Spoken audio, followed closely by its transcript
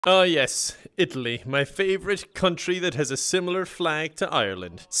Oh yes, Italy, my favorite country that has a similar flag to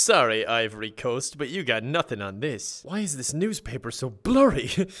Ireland. Sorry, Ivory Coast, but you got nothing on this. Why is this newspaper so blurry?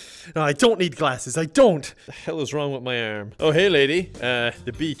 I don't need glasses, I don't! The hell is wrong with my arm? Oh hey lady,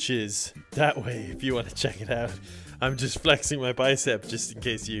 the beach is that way if you want to check it out. I'm just flexing my bicep just in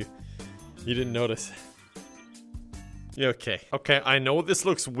case you didn't notice. Okay, I know this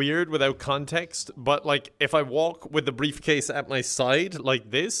looks weird without context, but like, if I walk with the briefcase at my side, like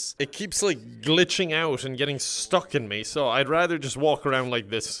this, it keeps like glitching out and getting stuck in me, so I'd rather just walk around like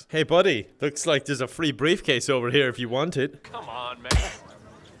this. Hey buddy, looks like there's a free briefcase over here if you want it. Come on, man.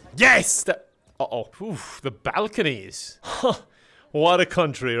 Yes! Uh-oh. Oof, the balconies. Huh. What a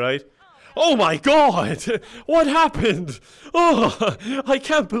country, right? Oh my god! What happened? Oh, I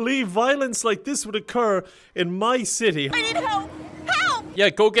can't believe violence like this would occur in my city. I need help! Help! Yeah,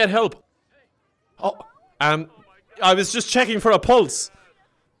 go get help. Oh, I was just checking for a pulse.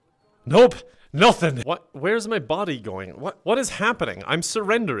 Nope, nothing. What? Where's my body going? What is happening? I'm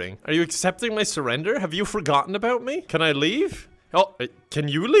surrendering. Are you accepting my surrender? Have you forgotten about me? Can I leave? Oh, can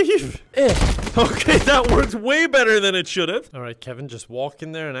you leave? Okay, that worked way better than it should have. Alright, Kevin, just walk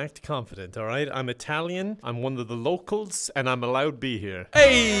in there and act confident, alright? I'm Italian, I'm one of the locals, and I'm allowed be here.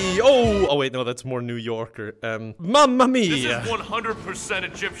 Hey! Oh wait, no, that's more New Yorker. Mamma mia! This is 100%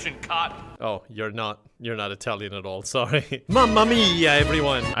 Egyptian cotton. Oh, you're not Italian at all, sorry. Mamma mia,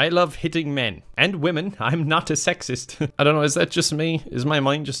 everyone! I love hitting men. And women. I'm not a sexist. I don't know, is that just me? Is my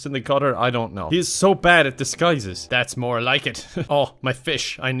mind just in the gutter? I don't know. He is so bad at disguises. That's more like it. Oh, my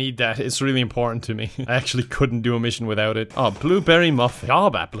fish. I need that. It's really important to me. I actually couldn't do a mission without it. Oh, blueberry muffin.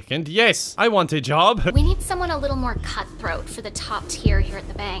 Job applicant. Yes, I want a job. We need someone a little more cutthroat for the top tier here at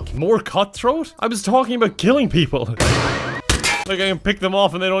the bank. More cutthroat? I was talking about killing people. Like I can pick them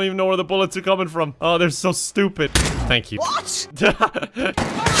off and they don't even know where the bullets are coming from. Oh, they're so stupid. Thank you. What?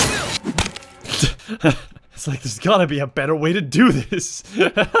 It's like there's gotta be a better way to do this.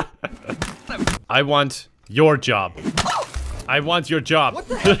 I want your job. I want your job. What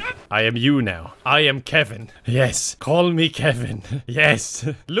the heck? I am you now. I am Kevin. Yes, call me Kevin. Yes.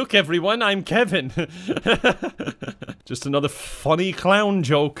 Look everyone, I'm Kevin. Just another funny clown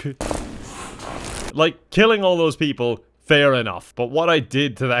joke. Like, killing all those people, fair enough. But what I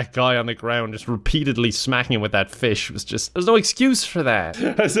did to that guy on the ground, just repeatedly smacking him with that fish, was just... There's no excuse for that.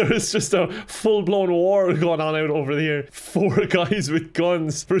 So it's just a full-blown war going on out over here. 4 guys with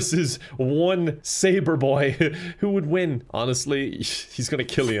guns versus 1 saber boy. Who would win? Honestly, he's gonna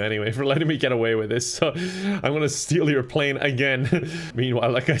kill you anyway for letting me get away with this. So I'm gonna steal your plane again.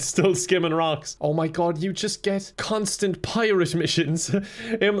 Meanwhile, like, I'm still skimming rocks. Oh my god, you just get constant pirate missions.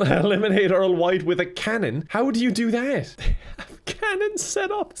 Eliminate Earl White with a cannon. How do you do that? Cannons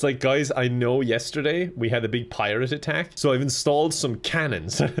set up. It's like, guys, I know yesterday we had a big pirate attack, so I've installed some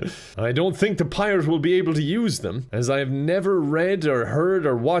cannons. I don't think the pirate will be able to use them, as I have never read or heard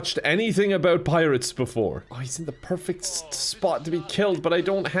or watched anything about pirates before. Oh, he's in the perfect spot to be killed, but I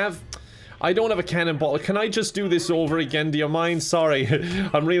don't have a cannonball. Can I just do this over again? Do you mind? Sorry.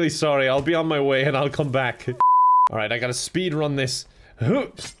 I'm really sorry. I'll be on my way and I'll come back. Alright, I gotta speed run this.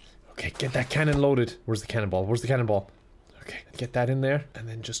 Okay, get that cannon loaded. Where's the cannonball? Where's the cannonball? Okay, get that in there, and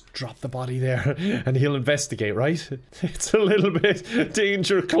then just drop the body there, and he'll investigate, right? It's a little bit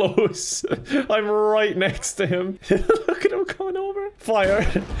danger close. I'm right next to him. Look at him coming over. Fire.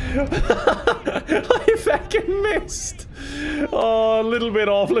 I fucking missed. Oh, a little bit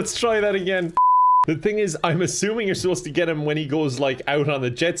off. Let's try that again. The thing is, I'm assuming you're supposed to get him when he goes, like, out on the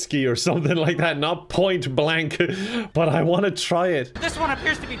jet ski or something like that, not point blank. But I want to try it. This one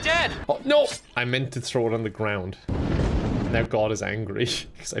appears to be dead. Oh, no! I meant to throw it on the ground. Now God is angry,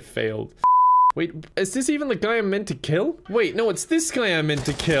 because I failed. Wait, is this even the guy I'm meant to kill? Wait, no, it's this guy I'm meant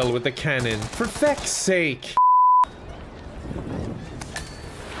to kill with the cannon. For feck's sake.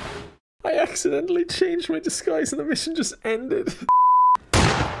 I accidentally changed my disguise and the mission just ended.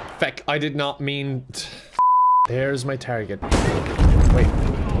 Feck, I did not mean... There's my target. Wait,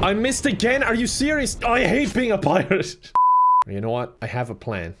 I missed again? Are you serious? Oh, I hate being a pirate. You know what? I have a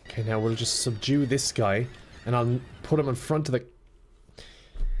plan. Okay, now we'll just subdue this guy. And I'll put him in front of the...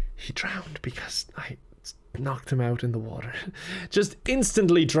 He drowned because I knocked him out in the water. Just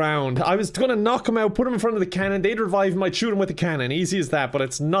instantly drowned. I was gonna knock him out, put him in front of the cannon, they'd revive him, I'd shoot him with the cannon. Easy as that, but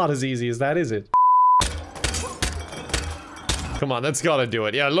it's not as easy as that, is it? Come on, that's gotta do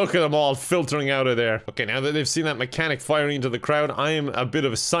it. Yeah, look at them all filtering out of there. Okay, now that they've seen that mechanic firing into the crowd, I am a bit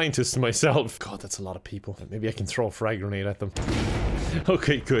of a scientist myself. God, that's a lot of people. Maybe I can throw a frag grenade at them.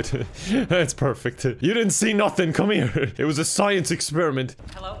 Okay, good. That's perfect. You didn't see nothing. Come here. It was a science experiment.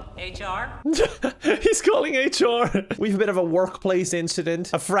 Hello, HR? He's calling HR. We've a bit of a workplace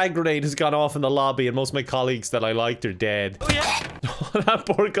incident. A frag grenade has gone off in the lobby and most of my colleagues that I liked are dead. Oh yeah? That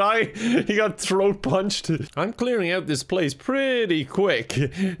poor guy. He got throat punched. I'm clearing out this place pretty quick.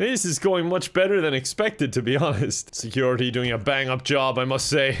 This is going much better than expected, to be honest. Security doing a bang-up job, I must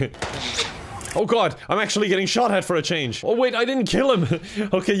say. Oh god, I'm actually getting shot at for a change. Oh wait, I didn't kill him.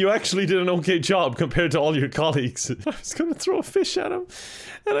 Okay, you actually did an okay job compared to all your colleagues. I was gonna throw a fish at him,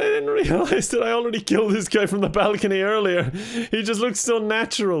 and I didn't realize that I already killed this guy from the balcony earlier. He just looks so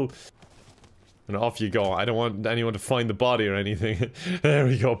natural. And off you go. I don't want anyone to find the body or anything. There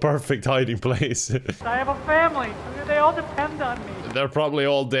we go, perfect hiding place. I have a family. They all depend on me. They're probably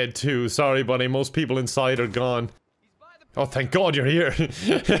all dead too. Sorry, buddy. Most people inside are gone. Oh, thank God you're here.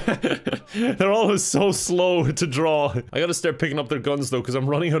 They're always so slow to draw. I gotta start picking up their guns though, because I'm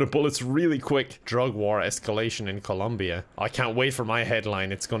running out of bullets really quick. Drug war escalation in Colombia. I can't wait for my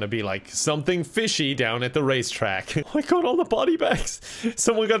headline. It's gonna be like, something fishy down at the racetrack. Oh my God, all the body bags.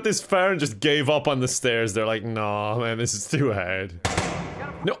 Someone got this far and just gave up on the stairs. They're like, nah, man, this is too hard.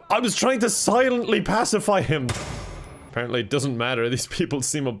 No, I was trying to silently pacify him. Apparently it doesn't matter, these people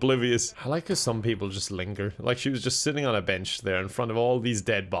seem oblivious. I like how some people just linger. Like she was just sitting on a bench there in front of all these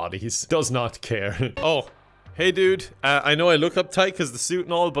dead bodies. Does not care. Oh, hey dude, I know I look uptight because the suit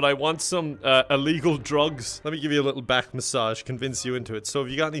and all, but I want some illegal drugs. Let me give you a little back massage, convince you into it. So have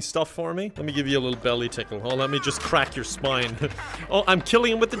you got any stuff for me? Let me give you a little belly tickle. Oh, let me just crack your spine. Oh, I'm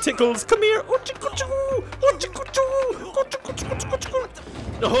killing him with the tickles. Come here.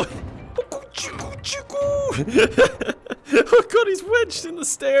 Oh. Oh god, he's wedged in the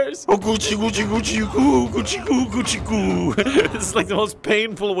stairs. Oh, Gucci, Gucci, Gucci, Gucci, Gucci, Gucci. This is like the most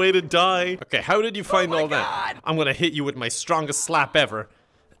painful way to die. Okay, how did you find all that? I'm gonna hit you with my strongest slap ever.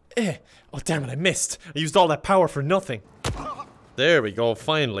 Oh damn it, I missed. I used all that power for nothing. There we go,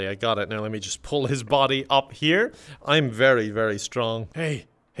 finally, I got it. Now let me just pull his body up here. I'm very, very strong. Hey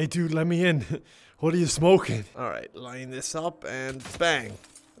dude, let me in. What are you smoking? Alright, line this up and bang.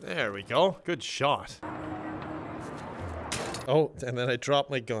 There we go. Good shot. Oh, and then I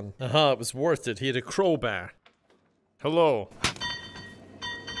dropped my gun. Aha, it was worth it. He had a crowbar. Hello.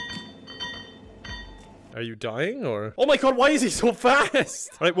 Are you dying, or? Oh my god, why is he so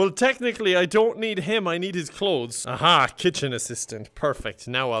fast? Right, well, technically, I don't need him. I need his clothes. Aha, kitchen assistant. Perfect.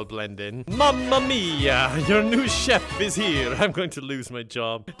 Now I'll blend in. Mamma mia! Your new chef is here. I'm going to lose my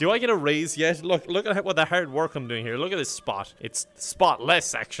job. Do I get a raise yet? Look at what the hard work I'm doing here. Look at this spot. It's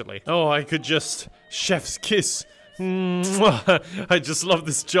spotless, actually. Oh, I could just chef's kiss. I just love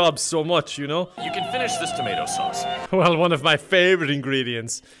this job so much, you know? You can finish this tomato sauce. Well, one of my favorite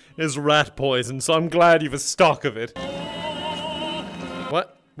ingredients is rat poison, so I'm glad you have a stock of it.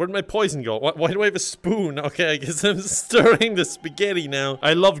 What? Where'd my poison go? Why do I have a spoon? Okay, I guess I'm stirring the spaghetti now.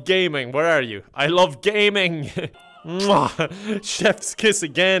 I love gaming. Where are you? I love gaming. Chef's kiss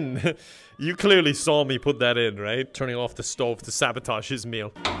again. You clearly saw me put that in, right? Turning off the stove to sabotage his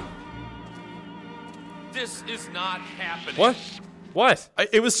meal. This is not happening. What? What?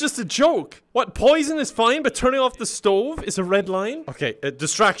 It was just a joke. What? Poison is fine, but turning off the stove is a red line? Okay,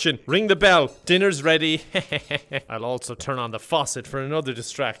 distraction. Ring the bell. Dinner's ready. I'll also turn on the faucet for another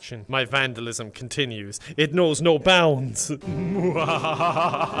distraction. My vandalism continues. It knows no bounds.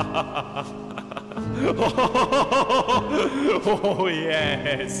 Oh,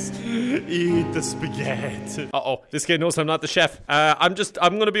 yes. Eat the spaghetti. Uh-oh. This guy knows I'm not the chef. I'm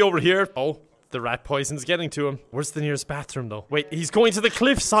gonna be over here. Oh. The rat poison's getting to him. Where's the nearest bathroom, though? Wait, he's going to the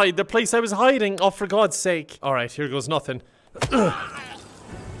cliffside, the place I was hiding. Oh, for God's sake. All right, here goes nothing.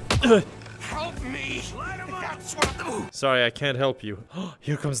 Help me! Sorry, I can't help you.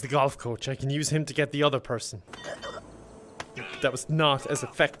 Here comes the golf coach. I can use him to get the other person. That was not as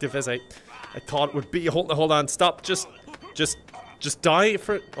effective as I thought it would be. Hold on, stop. Just die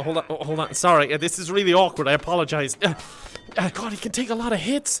for it. Oh, hold on. Sorry, this is really awkward. I apologize. God, he can take a lot of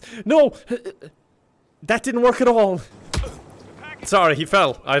hits. No, that didn't work at all. Sorry, he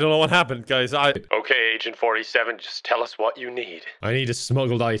fell. I don't know what happened, guys. Okay, Agent 47, just tell us what you need. I need a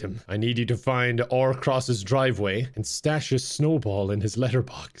smuggled item. I need you to find Orcross's driveway and stash a snowball in his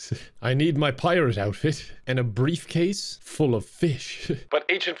letterbox. I need my pirate outfit and a briefcase full of fish. But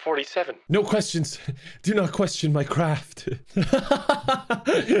Agent 47... No questions. Do not question my craft. Look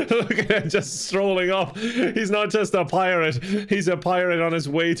at him just strolling up. He's not just a pirate. He's a pirate on his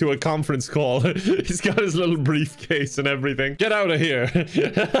way to a conference call. He's got his little briefcase and everything. Get out out of here.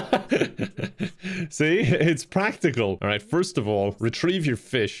 See? It's practical. All right, first of all, retrieve your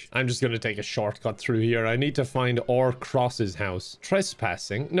fish. I'm just gonna take a shortcut through here. I need to find Or Cross's house.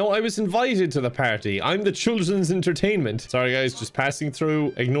 Trespassing? No, I was invited to the party. I'm the children's entertainment. Sorry, guys, just passing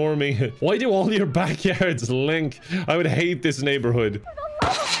through. Ignore me. Why do all your backyards link? I would hate this neighborhood.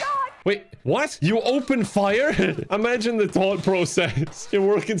 Wait, what? You open fire? Imagine the thought process. You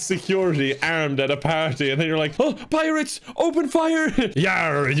work in security, armed at a party, and then you're like, oh, pirates, open fire.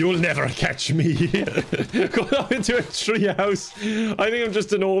 Yarr, you'll never catch me. Go out into a tree house. I think I'm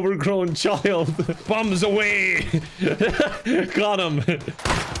just an overgrown child. Bombs away. Got him.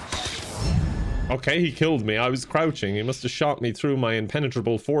 Okay, he killed me. I was crouching. He must have shot me through my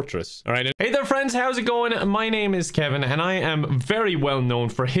impenetrable fortress. All right. Hey there, friends. How's it going? My name is Kevin, and I am very well known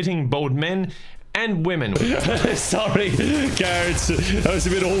for hitting both men and women. Sorry, guards. That was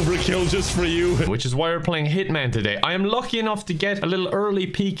a bit overkill just for you. Which is why we're playing Hitman today. I am lucky enough to get a little early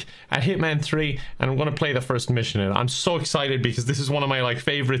peek at Hitman 3, and I'm going to play the first mission. And I'm so excited because this is one of my, like,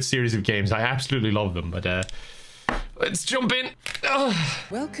 favorite series of games. I absolutely love them, but, let's jump in.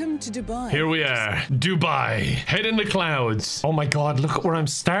 Welcome to Dubai. Here we are. Dubai. Head in the clouds. Oh my god, look at where I'm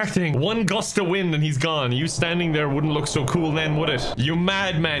starting. One gust of wind and he's gone. You standing there wouldn't look so cool then, would it? You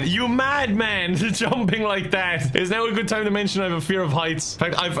madman. You madman. Jumping like that. Is now a good time to mention I have a fear of heights. In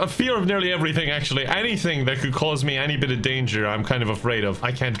fact, I have a fear of nearly everything, actually. Anything that could cause me any bit of danger, I'm kind of afraid of.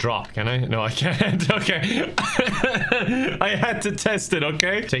 I can't drop, can I? No, I can't. Okay. I had to test it,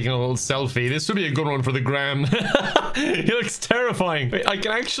 okay? Taking a little selfie. This would be a good one for the gram. He looks terrifying. Wait, I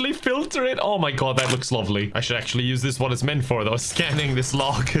can actually filter it. Oh my god, that looks lovely. I should actually use this what it's meant for, though. Scanning this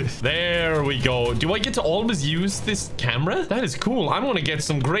lock. There we go. Do I get to always use this camera? That is cool. I'm gonna get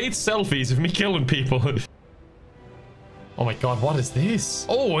some great selfies of me killing people. Oh my god, what is this?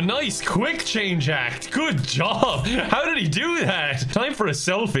 Oh, a nice quick change act. Good job. How did he do that? Time for a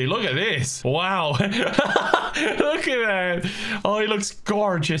selfie. Look at this. Wow. Look at that. Oh, he looks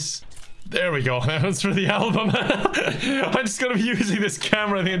gorgeous. There we go. That was for the album. I'm just gonna be using this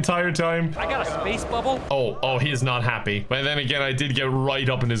camera the entire time. I got a space bubble. Oh, he is not happy. But then again, I did get right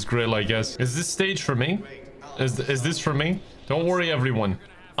up in his grill, I guess. Is this stage for me? Is this for me? Don't worry, everyone.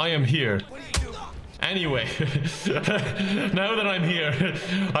 I am here. Anyway, now that I'm here,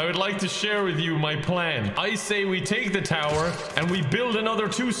 I would like to share with you my plan. I say we take the tower and we build another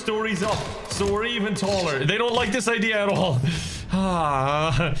 2 stories up, so we're even taller. They don't like this idea at all.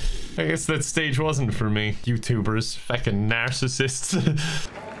 I guess that stage wasn't for me. YouTubers, fucking narcissists.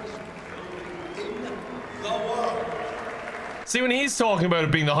 See, when he's talking about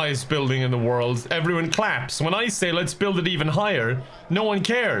it being the highest building in the world, everyone claps. When I say let's build it even higher, no one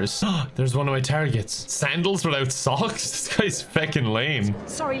cares. There's one of my targets. Sandals without socks? This guy's fucking lame.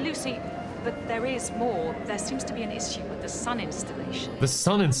 Sorry, Lucy, but there is more. There seems to be an issue with the sun installation. The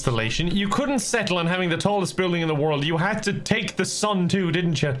sun installation? You couldn't settle on having the tallest building in the world. You had to take the sun too,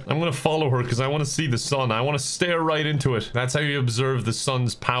 didn't you? I'm gonna follow her because I want to see the sun. I want to stare right into it. That's how you observe the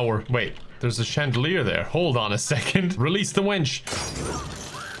sun's power. Wait. There's a chandelier there. Hold on a second. Release the winch.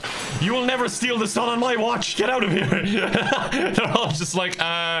 You will never steal the sun on my watch. Get out of here. They're all just like,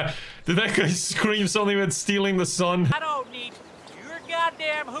 did that guy scream something about stealing the sun? I don't need your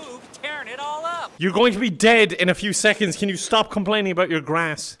goddamn hoof tearing it all up. You're going to be dead in a few seconds. Can you stop complaining about your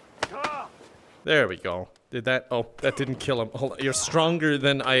grass? There we go. Did that? Oh, that didn't kill him. Hold on. You're stronger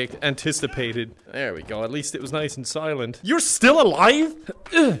than I anticipated. There we go. At least it was nice and silent. You're still alive?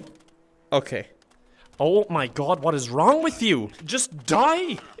 Okay. Oh my god, what is wrong with you? Just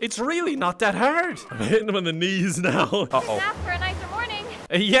die! It's really not that hard. I'm hitting him on the knees now. Uh-oh. Nap for a nicer morning.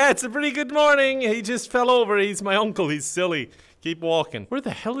 Yeah, it's a pretty good morning. He just fell over. He's my uncle. He's silly. Keep walking. Where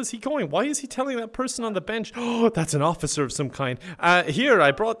the hell is he going? Why is he telling that person on the bench? Oh, that's an officer of some kind. Here,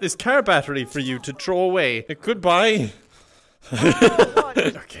 I brought this car battery for you to throw away. Goodbye.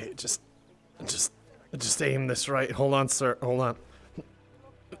 Okay, just aim this right. Hold on, sir. Hold on.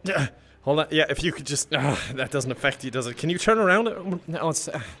 Hold on. Yeah, if you could just... that doesn't affect you, does it? Can you turn around? No, it's...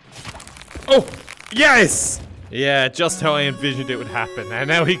 Oh! Yes! Yeah, just how I envisioned it would happen. And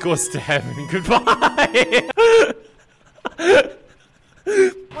now he goes to heaven. Goodbye!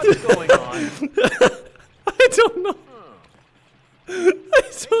 What's going on? I don't know.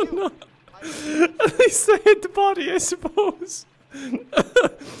 I don't know. At least I hit the body, I suppose.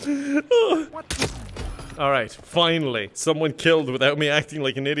 Alright, finally. Someone killed without me acting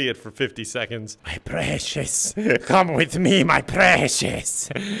like an idiot for 50 seconds. My precious. Come with me, my precious.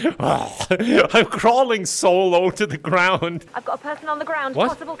 Oh, I'm crawling so low to the ground. I've got a person on the ground. What?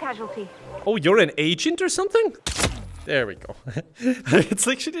 Possible casualty. Oh, you're an agent or something? There we go. It's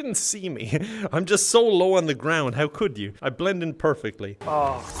like she didn't see me. I'm just so low on the ground. How could you? I blend in perfectly.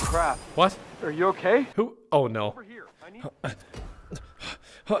 Oh, crap. What? Are you okay? Who? Oh, no.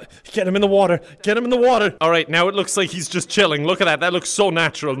 Get him in the water. Get him in the water. All right, now it looks like he's just chilling. Look at that. That looks so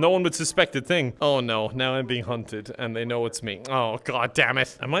natural. No one would suspect a thing. Oh, no. Now I'm being hunted, and they know it's me. Oh, God damn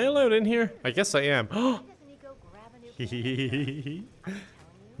it. Am I allowed in here? I guess I am.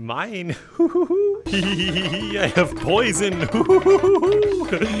 Mine. I have poison.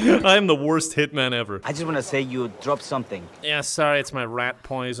 I'm the worst hitman ever. I just want to say you dropped something. Yeah, sorry, it's my rat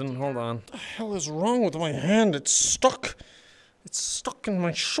poison. Hold on. What the hell is wrong with my hand? It's stuck. It's stuck in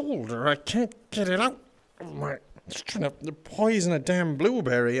my shoulder. I can't get it out. I'm just trying to poison a damn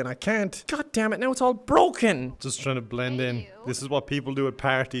blueberry and I can't. God damn it, now it's all broken. Just trying to blend in. This is what people do at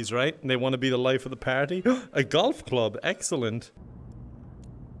parties, right? And they want to be the life of the party. A golf club. Excellent.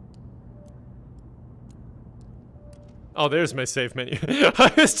 Oh, there's my save menu.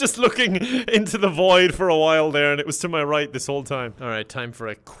 I was just looking into the void for a while there, and it was to my right this whole time. Alright, time for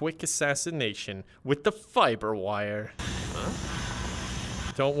a quick assassination with the fiber wire.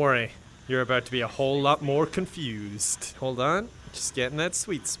 Huh? Don't worry. You're about to be a whole lot more confused. Hold on. Just getting that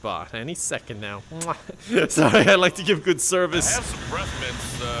sweet spot. Any second now. Sorry, I like to give good service. I have some breath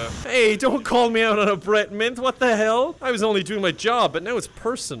mints, Hey, don't call me out on a Brett mint. What the hell? I was only doing my job, but now it's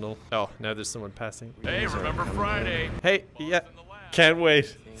personal. Oh, now there's someone passing. Hey, remember Friday? Hey, yeah. Can't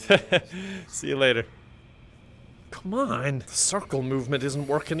wait. See you later. Come on. The circle movement isn't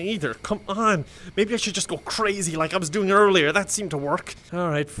working either. Come on. Maybe I should just go crazy like I was doing earlier. That seemed to work.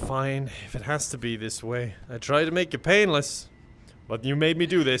 Alright, fine. If it has to be this way. I tried to make it painless. But you made me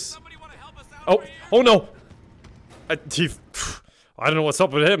do this. Oh, oh no! I don't know what's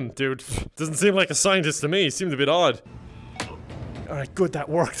up with him, dude. Doesn't seem like a scientist to me. He seemed a bit odd. Alright, good, that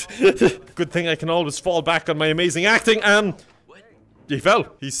worked. Good thing I can always fall back on my amazing acting. He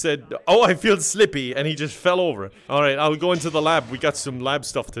fell. He said, oh, I feel slippy, and he just fell over. Alright, I'll go into the lab. We got some lab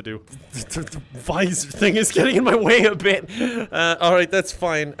stuff to do. The visor thing is getting in my way a bit. Alright, that's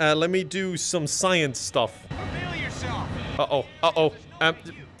fine. Let me do some science stuff. Uh-oh, uh-oh.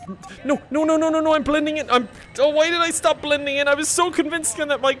 No, I'm blending in. Oh, why did I stop blending in? I was so convinced on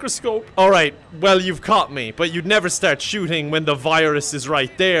that microscope. Alright, well, you've caught me, but you'd never start shooting when the virus is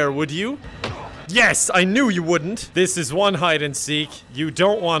right there, would you? Yes, I knew you wouldn't. This is one hide and seek. You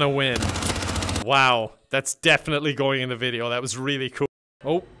don't want to win. Wow, that's definitely going in the video. That was really cool.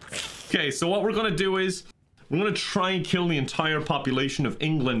 Oh. Okay, so what we're gonna do is we're gonna try and kill the entire population of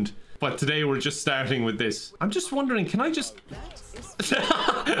England. But today we're just starting with this. I'm just wondering, can I just... just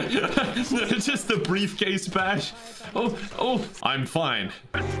the briefcase bash? Oh, I'm fine.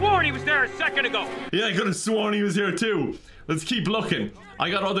 I swore he was there a second ago. Yeah, I could have sworn he was here too. Let's keep looking.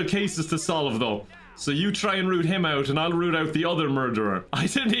 I got other cases to solve though. So you try and root him out and I'll root out the other murderer. I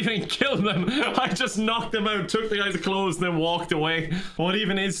didn't even kill them. I just knocked them out, took the guy's clothes and then walked away. What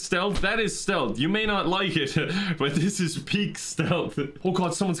even is stealth? That is stealth. You may not like it, but this is peak stealth. Oh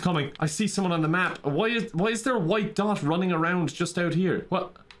god, someone's coming. I see someone on the map. Why is there a white dot running around just out here?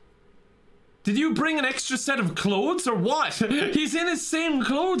 What? Did you bring an extra set of clothes or what? He's in his same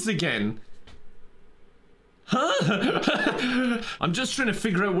clothes again. Huh? I'm just trying to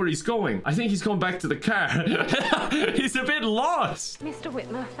figure out where he's going. I think he's going back to the car. He's a bit lost. Mr.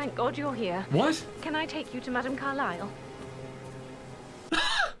 Whitmer, thank God you're here. What? Can I take you to Madame Carlyle?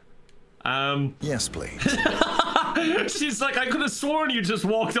 Yes, please. She's like, I could have sworn you just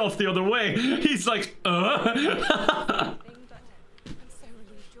walked off the other way. He's like, How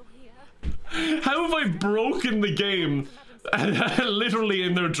have I broken the game? Literally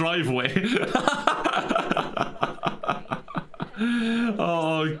in their driveway.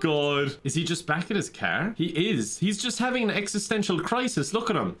 Oh god. Is he just back at his car? He is. He's just having an existential crisis.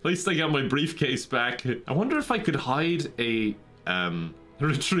 Look at him. At least I got my briefcase back. I wonder if I could hide a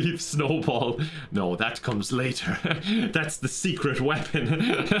retrieve snowball. No, that comes later. That's the secret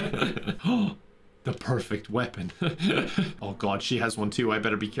weapon. Oh, the perfect weapon. Oh god, she has one too. I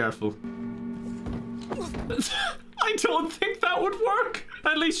better be careful. I don't think that would work.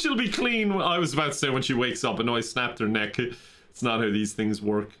 At least she'll be clean. I was about to say when she wakes up. I know I snapped her neck. It's not how these things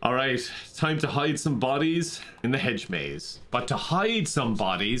work. All right, time to hide some bodies in the hedge maze. But to hide some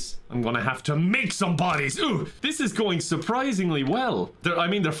bodies, I'm gonna have to make some bodies. Ooh, this is going surprisingly well.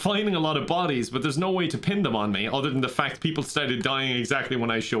 They're finding a lot of bodies, but there's no way to pin them on me other than the fact people started dying exactly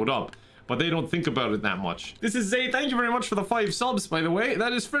when I showed up. But they don't think about it that much. This is Zay. Thank you very much for the 5 subs, by the way.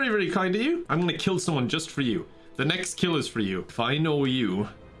 That is very, very kind of you. I'm gonna kill someone just for you. The next kill is for you. If I know you,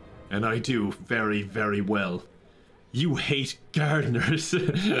 and I do very, very well, You hate gardeners.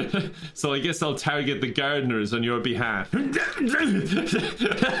 So I guess I'll target the gardeners on your behalf.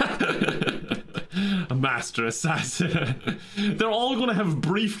 A master assassin. They're all gonna have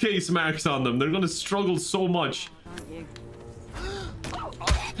briefcase marks on them. They're gonna struggle so much.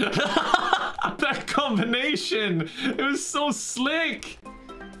 That combination! It was so slick!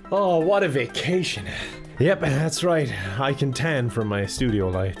 Oh, what a vacation. Yep, that's right. I can tan from my studio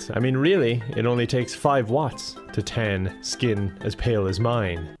lights. I mean, really, it only takes 5 watts to tan skin as pale as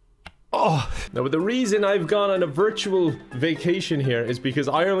mine. Oh, now the reason I've gone on a virtual vacation here is because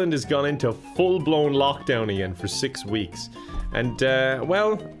Ireland has gone into full-blown lockdown again for 6 weeks. And,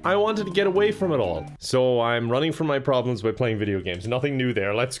 well, I wanted to get away from it all. So I'm running from my problems by playing video games. Nothing new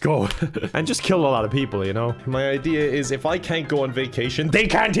there, let's go. And just kill a lot of people, you know? My idea is if I can't go on vacation, they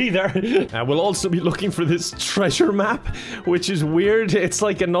can't either! And we'll also be looking for this treasure map, which is weird. It's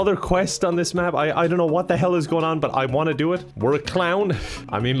like another quest on this map. I don't know what the hell is going on, but I want to do it. We're a clown.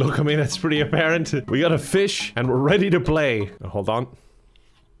 I mean, look, that's pretty apparent. We got a fish, and we're ready to play. Oh, hold on.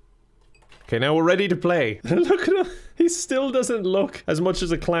 Okay, now we're ready to play. Look at him. He still doesn't look as much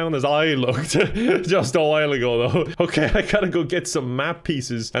as a clown as I looked just a while ago, though. Okay, I gotta go get some map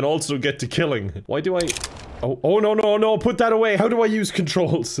pieces and also get to killing. Why do I... Oh, no, put that away. How do I use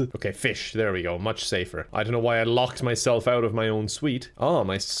controls? Okay, fish. There we go. Much safer. I don't know why I locked myself out of my own suite. Oh,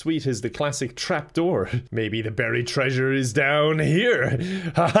 my suite is the classic trapdoor. Maybe the buried treasure is down here.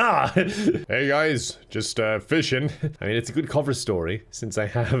 Haha. Hey, guys. Just, fishing. I mean, it's a good cover story since I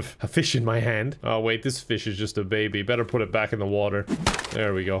have a fish in my hand. Oh, wait. This fish is just a baby. Better put it back in the water.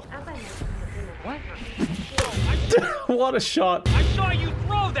 There we go. What? What a shot. I saw you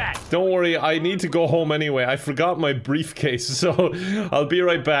throw that! Don't worry, I need to go home anyway. I forgot my briefcase, so I'll be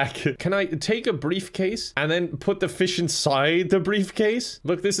right back. Can I take a briefcase and then put the fish inside the briefcase?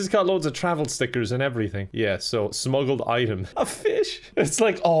 Look, this has got loads of travel stickers and everything. Yeah, so smuggled item. A fish? It's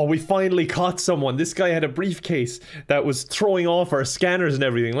like, oh, we finally caught someone. This guy had a briefcase that was throwing off our scanners and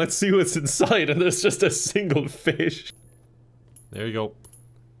everything. Let's see what's inside, and there's just a single fish. There you go.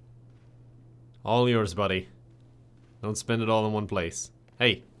 All yours, buddy. Don't spend it all in one place.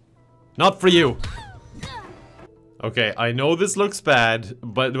 Hey, not for you. Okay, I know this looks bad,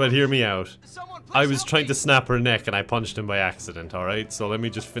 but hear me out. I was trying to snap her neck and I punched him by accident, alright? So let me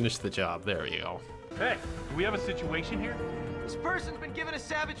just finish the job. There you go. Hey, do we have a situation here? This person's been given a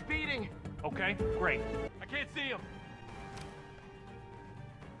savage beating. Okay, great. I can't see him.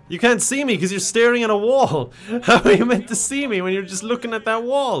 You can't see me because you're staring at a wall. How are you meant to see me when you're just looking at that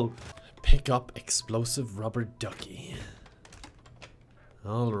wall? Pick up explosive rubber ducky.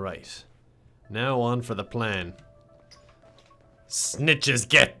 Alright. Now on for the plan. Snitches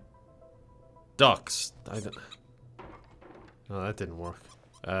get ducks. I don't... Oh, that didn't work.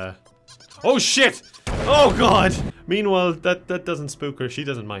 Oh shit! Oh god! Meanwhile, that doesn't spook her. She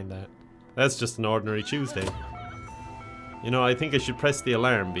doesn't mind that. That's just an ordinary Tuesday. You know, I think I should press the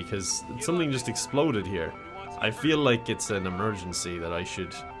alarm because something just exploded here. I feel like it's an emergency that I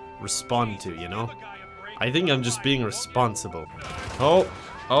should respond to, you know? I think I'm just being responsible. Oh,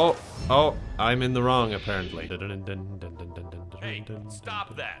 I'm in the wrong, apparently. Hey,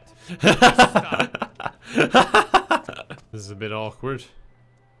 stop that. This is a bit awkward.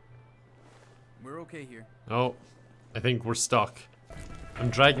 We're okay here. Oh, I think we're stuck. I'm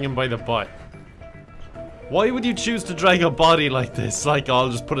dragging him by the butt. Why would you choose to drag a body like this? Like, I'll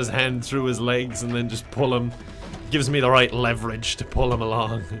just put his hand through his legs and then just pull him. Gives me the right leverage to pull him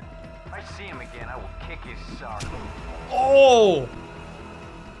along. If I see him again, I will kick his sock. Oh!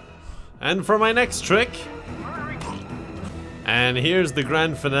 And for my next trick. And here's the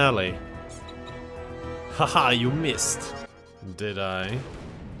grand finale. Haha, you missed. Did I?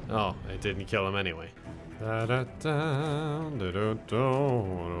 Oh, I didn't kill him anyway.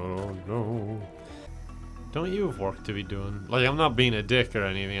 Don't you have work to be doing? Like, I'm not being a dick or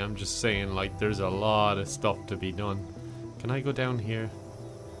anything, I'm just saying, like, there's a lot of stuff to be done. Can I go down here?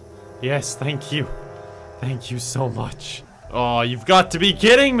 Yes, thank you. Thank you so much. Oh, you've got to be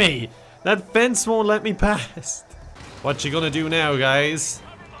kidding me! That fence won't let me past. What you gonna do now, guys?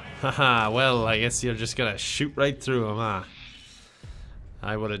 Haha, well, I guess you're just gonna shoot right through him, huh?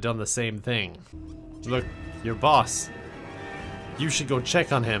 I would have done the same thing. Look, your boss. You should go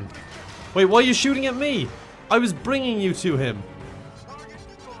check on him. Wait, why are you shooting at me? I was bringing you to him.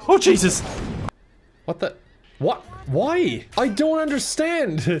 Oh, Jesus! What the? What? Why? I don't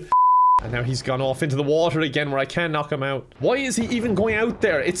understand. And now he's gone off into the water again where I can't knock him out. Why is he even going out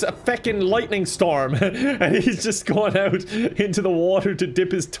there? It's a feckin' lightning storm. And he's just going out into the water to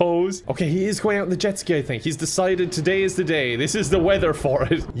dip his toes. Okay, he is going out in the jet ski, I think. He's decided today is the day. This is the weather for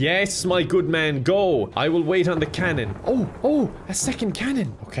it. Yes, my good man, go. I will wait on the cannon. Oh, a second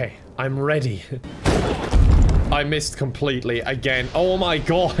cannon. Okay, I'm ready. I missed completely again. Oh my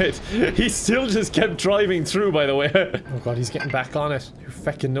god. He still just kept driving through, by the way. Oh god, he's getting back on it. Who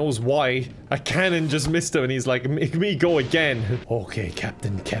feckin' knows why? A cannon just missed him and he's like, make me go again. Okay,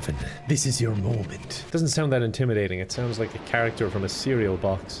 Captain Kevin, this is your moment. Doesn't sound that intimidating. It sounds like a character from a cereal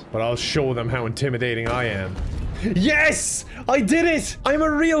box. But I'll show them how intimidating I am. Yes! I did it! I'm a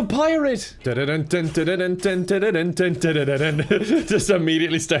real pirate! Just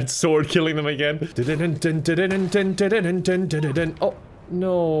immediately start sword killing them again. Oh,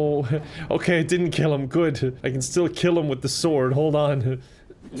 no. Okay, I didn't kill him. Good. I can still kill him with the sword. Hold on.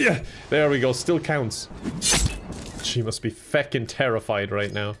 Yeah, there we go. Still counts. She must be feckin' terrified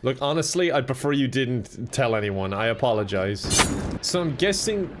right now. Look, honestly, I'd prefer you didn't tell anyone. I apologize. So I'm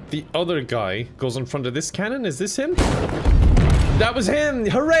guessing the other guy goes in front of this cannon. Is this him? That was him!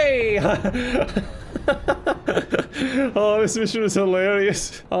 Hooray! Oh, this mission was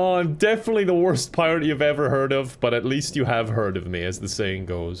hilarious. Oh, I'm definitely the worst pirate you've ever heard of, but at least you have heard of me, as the saying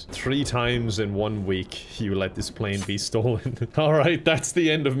goes. 3 times in 1 week, you let this plane be stolen. Alright, that's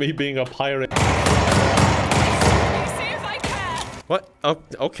the end of me being a pirate. What? Oh,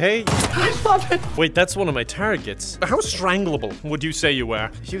 okay. I love it. Wait, that's one of my targets. How strangleable would you say you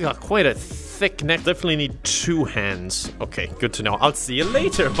are? You got quite a thick neck. Definitely need 2 hands. Okay, good to know. I'll see you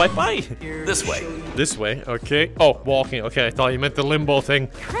later. Bye-bye. This way. This way, okay. Oh, walking. Okay, I thought you meant the limbo thing.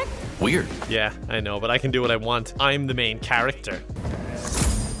 Weird. Yeah, I know, but I can do what I want. I'm the main character.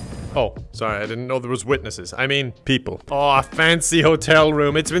 Oh, sorry, I didn't know there was witnesses. I mean, people. Oh, a fancy hotel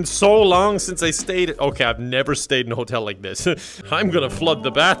room. It's been so long since I stayed. Okay, I've never stayed in a hotel like this. I'm gonna flood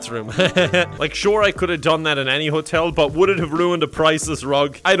the bathroom. Like, sure, I could have done that in any hotel, but would it have ruined a priceless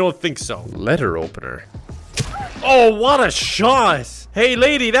rug? I don't think so. Letter opener. Oh, what a shot! Hey,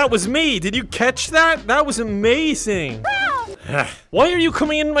 lady, that was me. Did you catch that? That was amazing. Why are you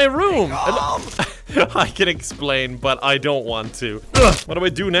coming in my room? I can explain, but I don't want to. Ugh, what do I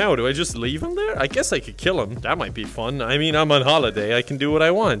do now? Do I just leave him there? I guess I could kill him. That might be fun. I mean, I'm on holiday. I can do what I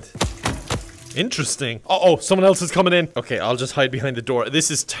want. Interesting. Uh-oh, someone else is coming in. Okay, I'll just hide behind the door.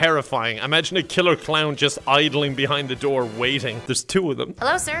 This is terrifying. Imagine a killer clown just idling behind the door waiting. There's 2 of them.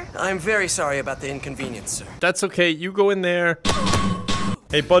 Hello, sir. I'm very sorry about the inconvenience, sir. That's okay. You go in there.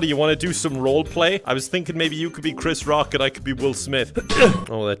 Hey, buddy, you want to do some role play? I was thinking maybe you could be Chris Rock and I could be Will Smith.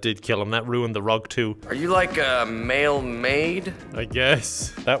 Oh, that did kill him. That ruined the rug, too. Are you like a male maid? I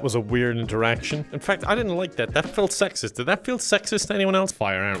guess. That was a weird interaction. In fact, I didn't like that. That felt sexist. Did that feel sexist to anyone else?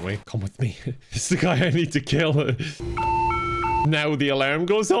 Fire, aren't we? Come with me. It's the guy I need to kill. Now the alarm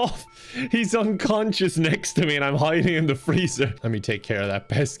goes off. He's unconscious next to me and I'm hiding in the freezer. Let me take care of that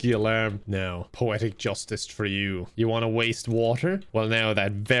pesky alarm. Now, poetic justice for you. You want to waste water? Well, now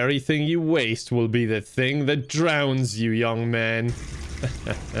that very thing you waste will be the thing that drowns you, young man.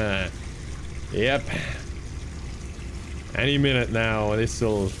 Yep. Any minute now,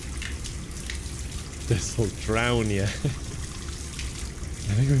 this'll drown you. I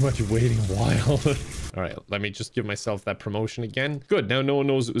think we might be waiting a while. Alright, let me just give myself that promotion again. Good, now no one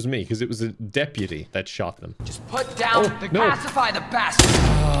knows it was me, because it was a deputy that shot them. Just put down the pacify the bastard!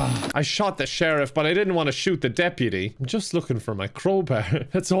 I shot the sheriff, but I didn't want to shoot the deputy. I'm just looking for my crowbar.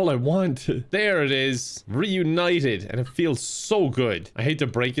 That's all I want. There it is. Reunited, and it feels so good. I hate to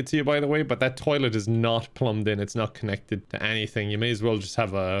break it to you, by the way, but that toilet is not plumbed in. It's not connected to anything. You may as well just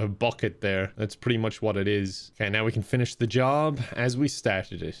have a bucket there. That's pretty much what it is. Okay, now we can finish the job as we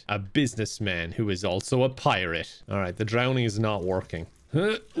started it. A businessman who is also a pirate. Alright, the drowning is not working.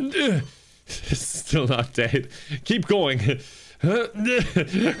 Still not dead. Keep going.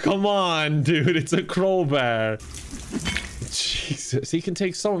 Come on, dude. It's a crowbar. Jesus, he can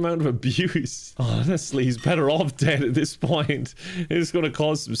take some amount of abuse. Honestly, he's better off dead at this point. It's gonna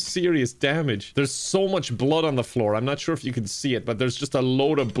cause some serious damage. There's so much blood on the floor. I'm not sure if you can see it, but there's just a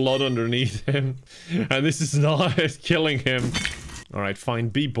load of blood underneath him. And this is not killing him. Alright, fine.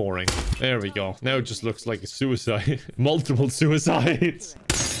 Be boring. There we go. Now it just looks like a suicide. Multiple suicides.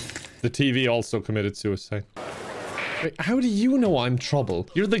 The TV also committed suicide. Wait, how do you know I'm trouble?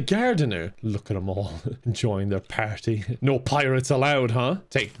 You're the gardener. Look at them all. Enjoying their party. No pirates allowed, huh?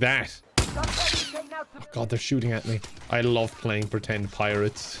 Take that. Oh God, they're shooting at me. I love playing pretend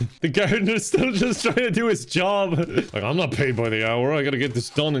pirates. The gardener's still just trying to do his job. Like, I'm not paid by the hour. I gotta get this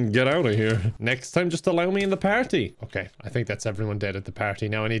done and get out of here. Next time, just allow me in the party. Okay, I think that's everyone dead at the party.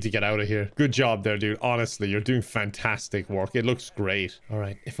 Now I need to get out of here. Good job there, dude. Honestly, you're doing fantastic work. It looks great. All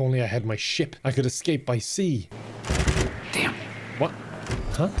right, if only I had my ship, I could escape by sea. Damn. What?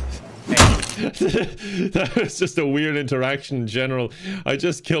 Huh? That was just a weird interaction in general. I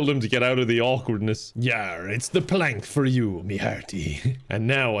just killed him to get out of the awkwardness. Yar, it's the plank for you, me hearty. And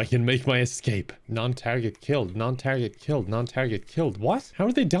now I can make my escape. Non-target killed, non-target killed, non-target killed. What? How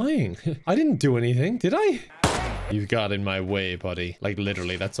are they dying? I didn't do anything, did I? You got in my way, buddy. Like,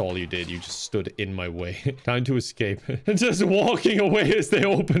 literally, that's all you did. You just stood in my way. Time to escape. Just walking away as they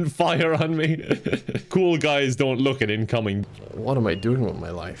open fire on me. Cool guys don't look at incoming. What am I doing with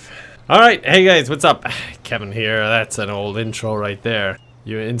my life? Alright, hey guys, what's up? Kevin here. That's an old intro right there.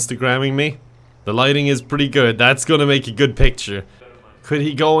 You Instagramming me? The lighting is pretty good. That's gonna make a good picture. Could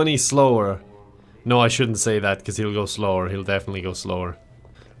he go any slower? No, I shouldn't say that because he'll go slower. He'll definitely go slower.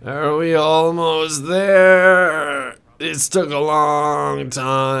 Are we almost there? This took a long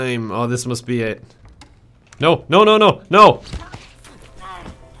time. Oh, this must be it. No, no, no, no, no!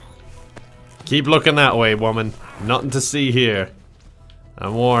 Keep looking that way, woman. Nothing to see here.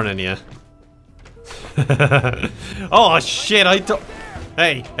 I'm warning you. Oh, shit,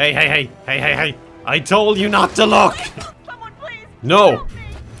 Hey, hey, hey, hey, hey, hey, hey. I told you not to look! No!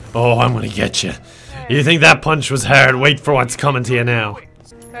 Oh, I'm gonna get you. You think that punch was hard? Wait for what's coming to you now.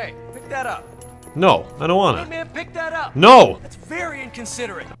 Hey, pick that up. No, I don't wanna. Hey man, pick that up. No! That's very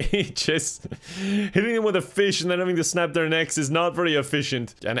inconsiderate. Just hitting them with a fish and then having to snap their necks is not very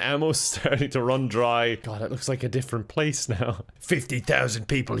efficient. And ammo's starting to run dry. God, it looks like a different place now. 50,000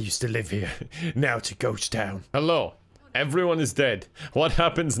 people used to live here. Now it's a ghost town. Hello. Everyone is dead. What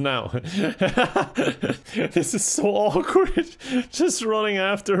happens now? This is so awkward. Just running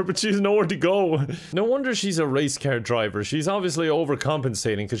after her, but she's nowhere to go. No wonder she's a race car driver. She's obviously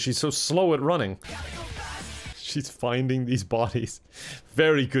overcompensating because she's so slow at running. She's finding these bodies.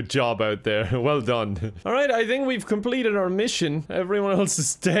 Very good job out there. Well done. Alright, I think we've completed our mission. Everyone else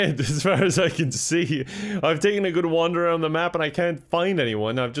is dead as far as I can see. I've taken a good wander around the map and I can't find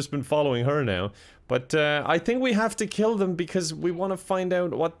anyone. I've just been following her now. But I think we have to kill them because we want to find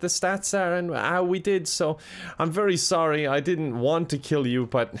out what the stats are and how we did. So I'm very sorry. I didn't want to kill you,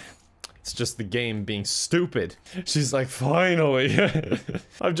 but it's just the game being stupid. She's like, finally.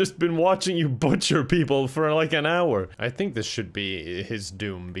 I've just been watching you butcher people for like an hour. I think this should be his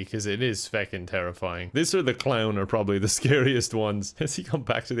doom because it is feckin' terrifying. This or the clown are probably the scariest ones. Has he come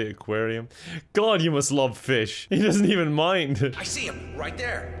back to the aquarium? God, you must love fish. He doesn't even mind. I see him right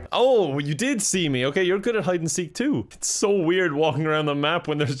there. Oh, you did see me. Okay, you're good at hide and seek too. It's so weird walking around the map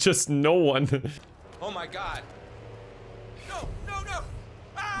when there's just no one. Oh my god.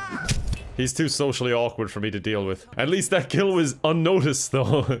 He's too socially awkward for me to deal with. At least that kill was unnoticed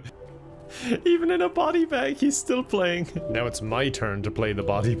though. Even in a body bag, he's still playing. Now it's my turn to play the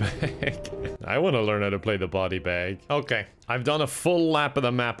body bag. I want to learn how to play the body bag. Okay, I've done a full lap of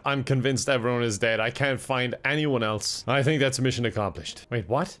the map. I'm convinced everyone is dead. I can't find anyone else. I think that's mission accomplished. Wait,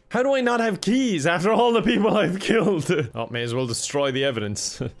 what? How do I not have keys after all the people I've killed? Oh, may as well destroy the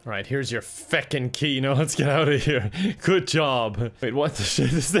evidence. Alright, here's your feckin' key. Now let's get out of here. Good job. Wait, what the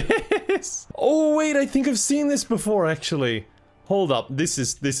shit is this? Oh, wait, I think I've seen this before, actually. Hold up, this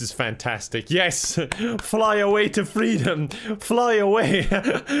is fantastic. Yes! Fly away to freedom! Fly away!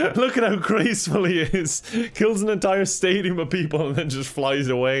 Look at how graceful he is! Kills an entire stadium of people and then just flies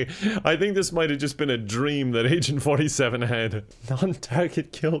away. I think this might have just been a dream that Agent 47 had.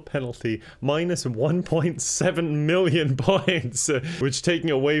 Non-target kill penalty. Minus 1.7 million points. Which, taking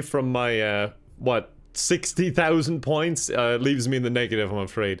away from my, what? 60,000 points leaves me in the negative, I'm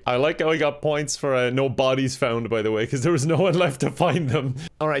afraid. I like how I got points for no bodies found, by the way, because there was no one left to find them.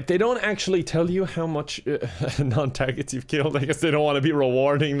 Alright, they don't actually tell you how much non-targets you've killed. I guess they don't want to be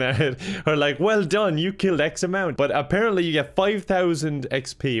rewarding that. Or like, well done, you killed X amount. But apparently you get 5,000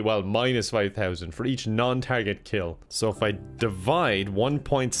 XP, well, minus 5,000 for each non-target kill. So if I divide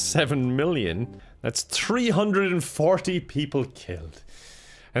 1.7 million, that's 340 people killed.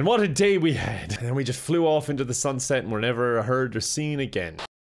 And what a day we had. And then we just flew off into the sunset and were never heard or seen again.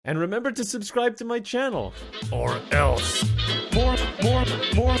 And remember to subscribe to my channel. Or else. More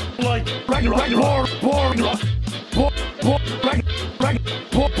like Ragnarok. More like Ragnarok. More like Ragnarok.